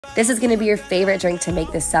This is gonna be your favorite drink to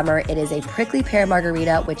make this summer. It is a prickly pear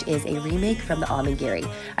margarita, which is a remake from the almond Gary.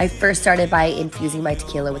 I first started by infusing my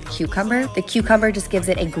tequila with cucumber. The cucumber just gives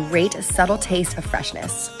it a great subtle taste of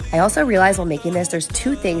freshness. I also realized while making this, there's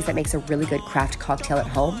two things that makes a really good craft cocktail at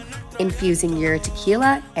home: infusing your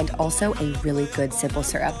tequila and also a really good simple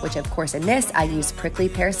syrup, which of course in this, I use prickly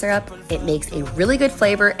pear syrup. It makes a really good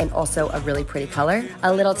flavor and also a really pretty color.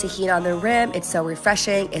 A little tahini on the rim, it's so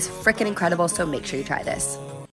refreshing, it's freaking incredible, so make sure you try this.